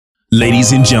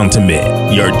Ladies and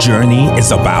gentlemen, your journey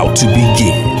is about to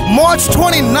begin. March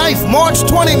 29th, March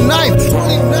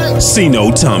 29th.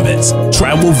 COZUMEL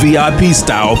Travel VIP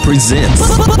Style presents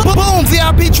Boom,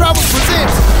 VIP Travel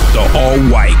presents the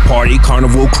all-white party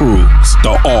carnival cruise.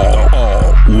 The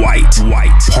all-white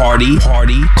party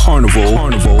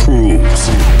carnival cruise.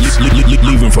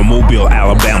 Leaving from Mobile,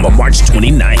 Alabama, March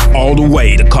 29th, all the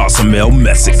way to COZUMEL,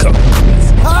 Mexico.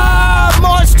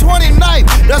 March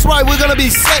 29th. That's right, we're gonna be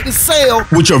setting sail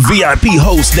with your VIP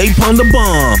host, Napalm the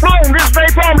Bomb. Boom, this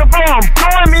Napalm the Bomb.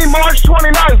 Join me March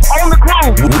 29th on the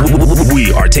cruise.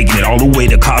 We are taking it all the way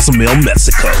to COZUMEL,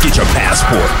 Mexico. Get your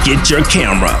passport, get your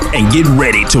camera, and get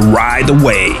ready to ride the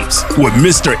waves with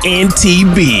Mr.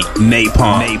 NTB,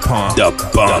 Napalm the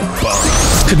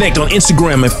Bomb. Connect on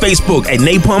Instagram and Facebook at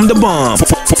Napalm the Bomb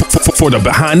for the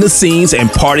behind the scenes and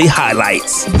party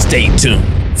highlights. Stay tuned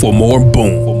for more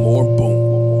boom.